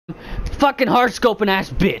Fucking hard scoping ass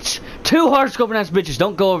bitch. Two hard scoping ass bitches.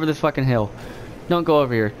 Don't go over this fucking hill. Don't go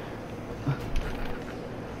over here.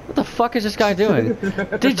 What the fuck is this guy doing?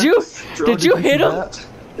 Did you hit him?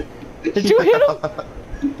 Did you hit him?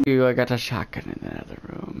 I got a shotgun in the other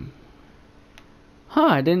room. Huh,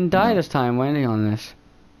 I didn't die this time landing on this.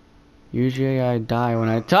 Usually I die when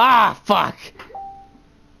I... Ah, fuck!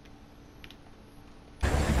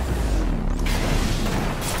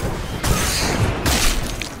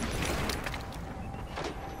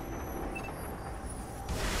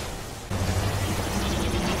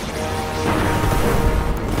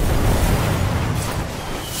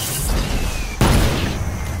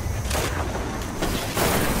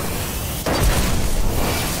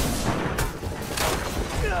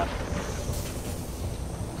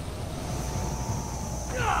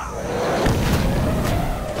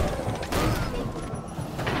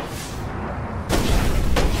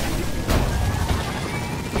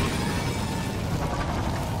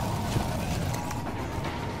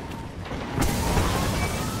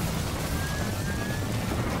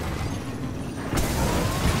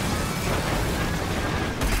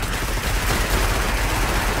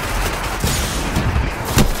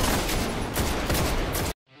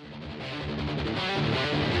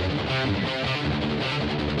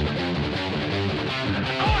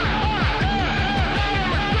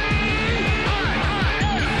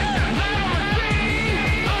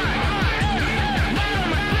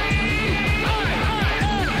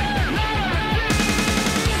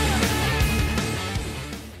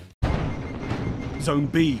 Zone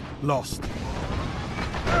B lost.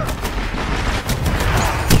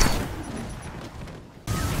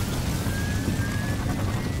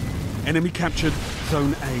 Enemy captured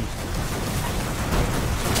Zone A.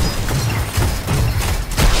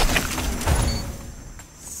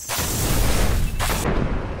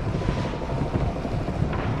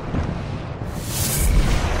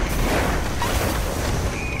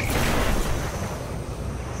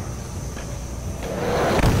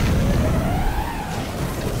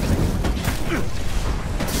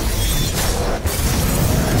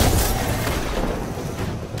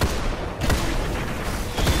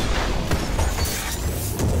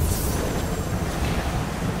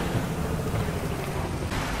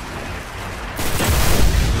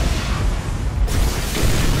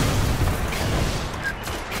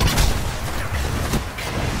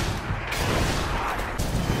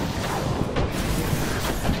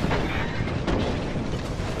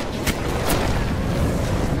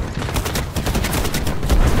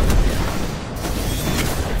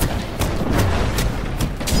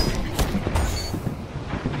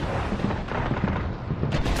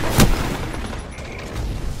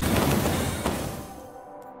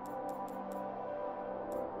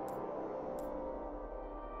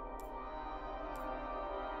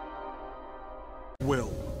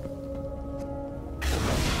 Will.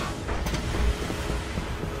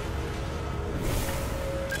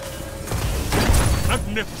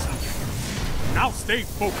 Magnificent. Now stay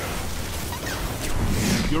focused.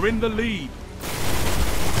 You're in the lead.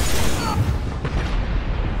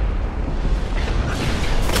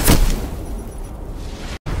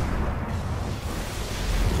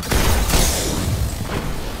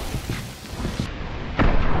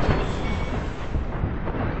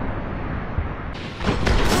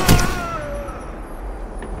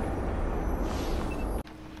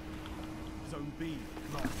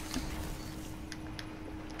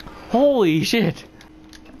 Holy shit!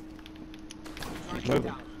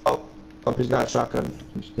 Oh, he's got a shotgun.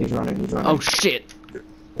 He's running, he's running. Oh shit!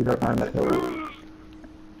 He's right behind that pillar.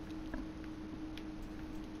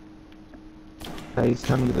 Hey, he's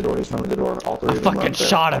coming to the door, he's coming to the door. All three I of them fucking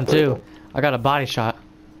shot him too. I got a body shot.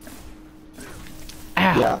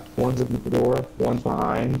 Ow! Yeah, one's at the door, one's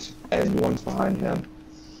behind, and one's behind him.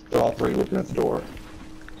 They're all three looking at the door.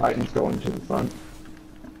 Titan's going to the front.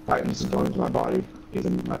 Titan's is going to my body. He's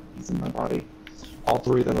in my body. All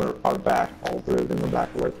three of them are back. All three of them are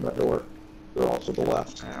back away from that door. They're also to the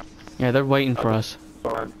left. Yeah, they're waiting for us.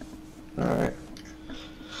 Alright.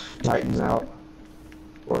 Titan's out.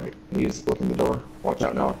 Or he's looking at the door. Watch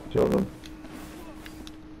out now. Two of them.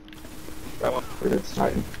 That one. It's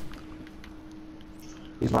Titan.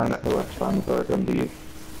 He's behind that pillar. He's behind the pillar. Coming to you.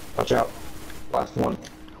 Watch out. Last one.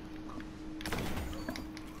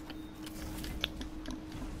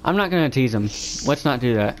 I'm not gonna tease him. Let's not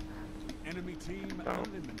do that.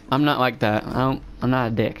 I'm not like that. I'm not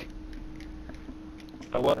a dick.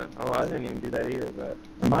 I wasn't. Oh, I didn't even do that either, but...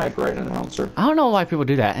 Am I a great announcer? I don't know why people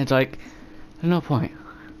do that. It's like, there's no point.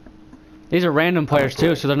 These are random players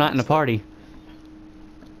too, so they're not in the party.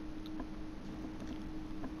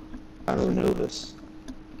 I don't know this.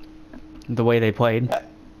 The way they played.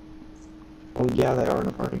 Oh yeah, they are in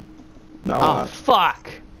a party. No. Oh fuck!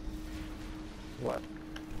 What?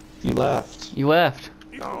 You left. You left.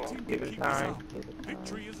 No, give it time.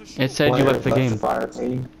 It said you left the game. The fire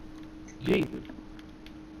team. Jesus.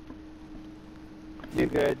 You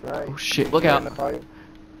good, right? Oh shit! Look out!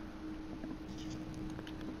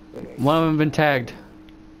 One of them been tagged.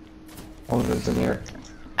 One of them's in here.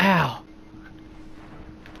 Ow!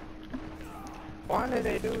 Why did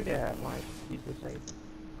they do that? Why did you say?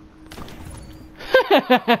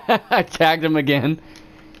 I tagged him again.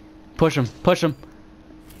 Push him, push him.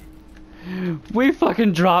 We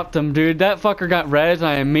fucking dropped him, dude. That fucker got res and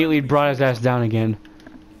I immediately brought his ass down again.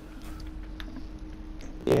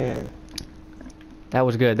 Yeah. That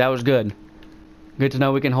was good, that was good. Good to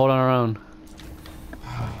know we can hold on our own.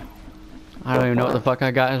 I don't even know what the fuck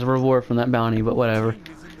I got as a reward from that bounty, but whatever.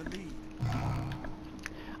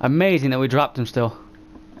 Amazing that we dropped him still.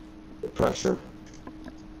 The pressure.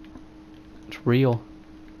 It's real.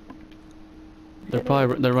 They're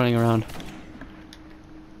running around.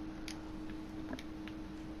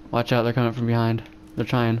 Watch out, they're coming from behind. They're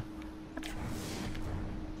trying.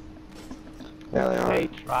 Yeah, they are. They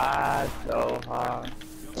tried so hard.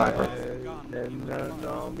 Sniper.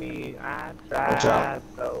 Know me. I Watch tried out.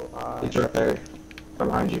 so hard. He's right there.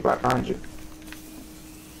 Behind you, right behind you.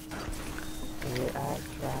 Yeah, I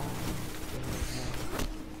tried.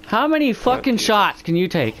 How many fucking shots can you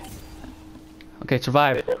take? Okay,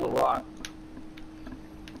 survive. It's a lot.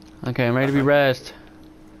 Okay, I'm ready to be rezzed.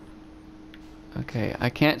 Okay, I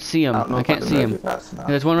can't see him. I can't see him.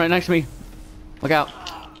 There's one right next to me. Look out.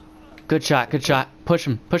 Good shot, good shot. Push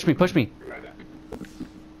him, push me, push me.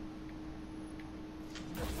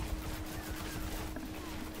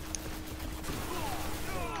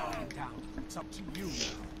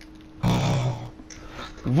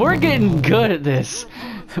 We're getting good at this.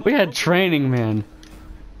 We had training, man.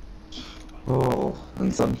 Oh,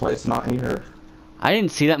 in some place not here. I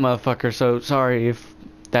didn't see that motherfucker, so sorry if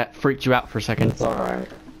that freaked you out for a second. It's alright.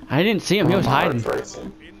 I didn't see him, he was hiding.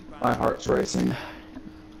 My heart's racing.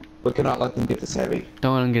 We cannot let them get this heavy.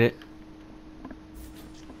 Don't let him get it.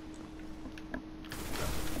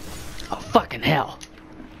 Oh, fucking hell.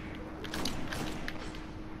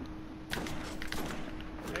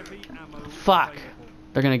 Fuck.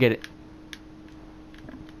 They're gonna get it.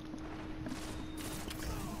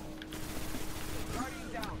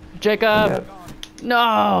 Jacob!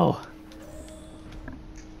 No!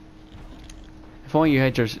 If only you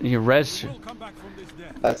had your res.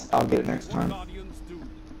 I'll get it next time.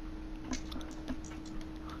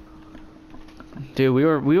 Dude, we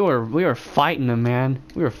were fighting them, man.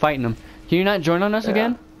 We were fighting them. Can you not join on us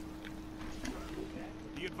again?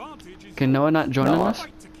 Can Noah not join on us?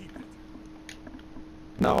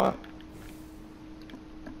 Noah.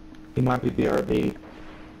 He might be BRB.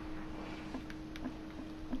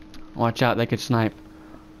 Watch out, they could snipe.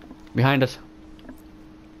 Behind us.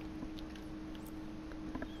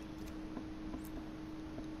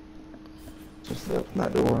 Just open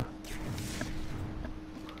that door.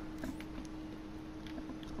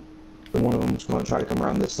 And one of them's gonna try to come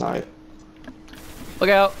around this side.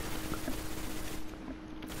 Look out!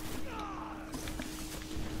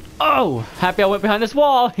 Oh! Happy I went behind this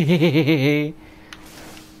wall! I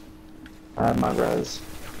have my res.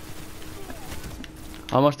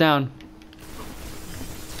 Almost down.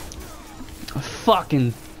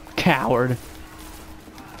 Fucking coward.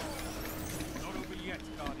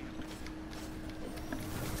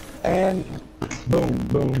 And boom,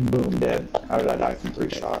 boom, boom, dead. How did I die from 3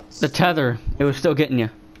 shots? The tether, it was still getting you.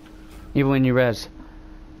 Even when you res.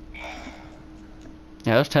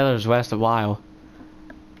 Yeah, those tethers last a while.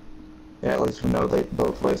 Yeah, at least we know they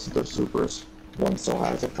both wasted their supers. One still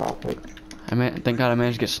has it probably. Thank God I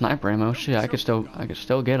managed to get sniper ammo. Shit, I could still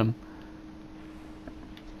get them.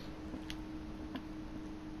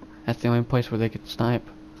 That's the only place where they could snipe.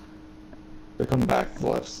 They're coming back to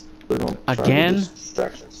us. They're going to try Again? this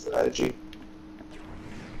distraction strategy.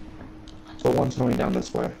 So one's going down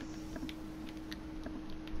this way.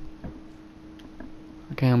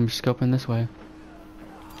 Okay, I'm scoping this way.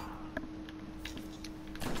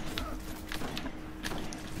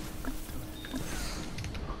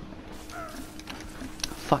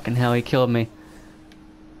 Fucking hell, he killed me.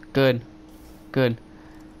 Good. Good.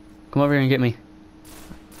 Come over here and get me.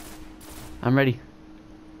 I'm ready.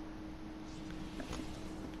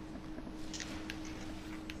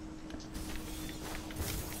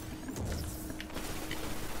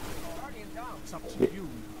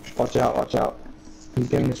 Watch out, watch out. He's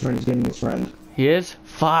getting his friend, he's getting his friend. He is?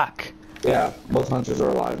 Fuck. Yeah, both hunters are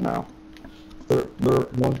alive now. They're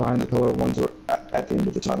one behind the pillar, one's at the end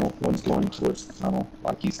of the tunnel. One's going towards the tunnel.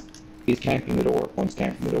 Like he's camping the door. One's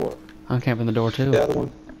camping the door. I'm camping the door too. The other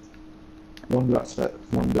one. One got special.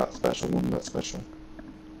 One got special.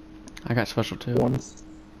 I got special too. One's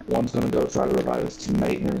gonna go try to revive his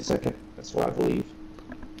teammate in a second. That's what I believe.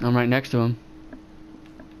 I'm right next to him.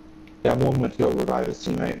 Yeah, one went to go revive his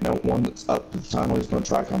teammate. No, one that's up the tunnel. He's gonna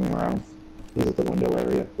try coming around. He's at the window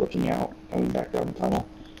area, looking out, coming back down the tunnel.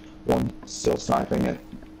 One still sniping it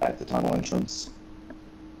at the tunnel entrance.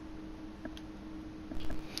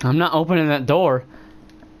 I'm not opening that door.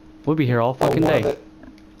 We'll be here all fucking day.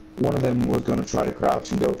 One of them was gonna try to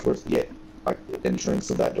crouch and go towards the entrance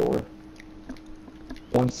of that door.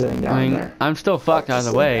 One's sitting down there. I'm still fucked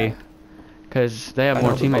either way, because they have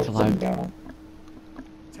more teammates alive.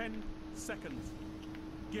 10 seconds.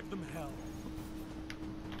 Give them hell.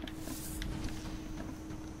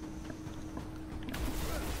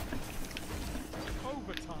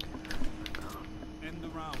 Overtime. End the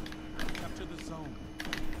round. Capture the zone.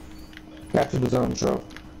 Capture the zone, Joe.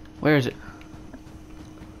 Where is it?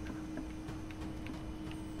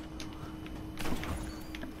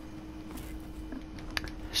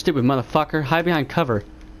 Stupid motherfucker. Hide behind cover.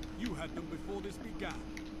 You had them before this began.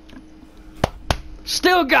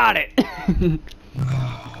 Still got it!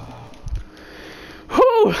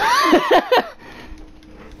 Whew!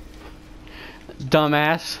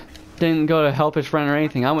 Dumbass. Didn't go to help his friend or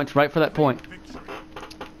anything. I went right for that point.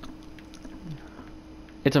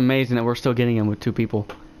 It's amazing that we're still getting him with 2 people.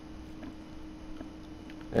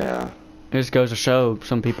 Yeah. It just goes to show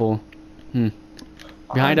some people.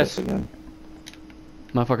 Behind us. Again.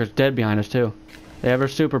 Motherfucker's dead behind us too. They have our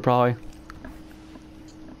super probably.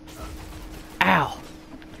 Ow!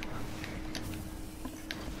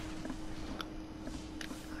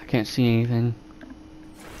 I can't see anything.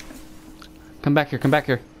 Come back here, come back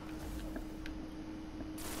here.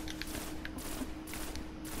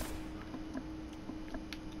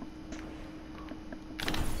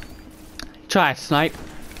 Try snipe.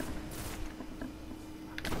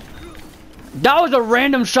 That was a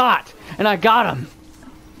random shot, and I got him.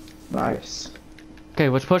 Nice. Okay,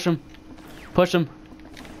 let's push him. Push him.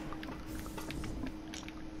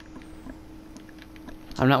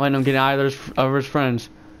 I'm not letting him get either of his friends.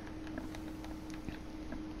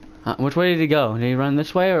 Which way did he go? Did he run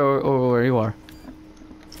this way or where you are?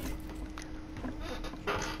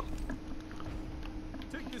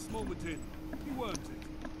 Take this moment in. You earned it.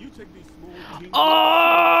 You take these small teams.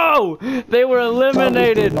 Oh! They were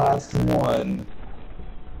eliminated. That was the last one.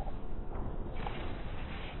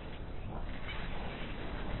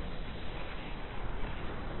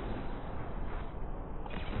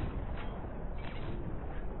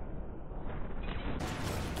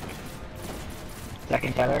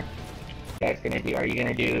 Second tether. You guys gonna do? Are you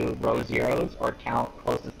gonna do row zeros or count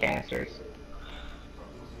closest canisters?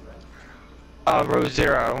 Row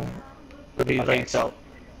 0 would be Okay, like so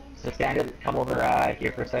stand come over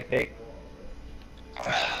here for a sec, Vic.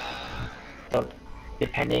 So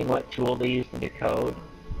depending what tool they use for the code,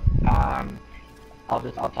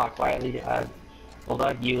 I'll talk quietly.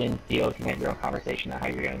 Bulldog, you and Theo can have your own conversation on how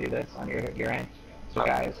you're gonna do this on your end. So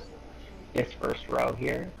guys, this first row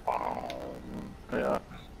here. yeah.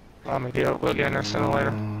 We'll get in there sooner or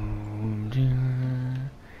later.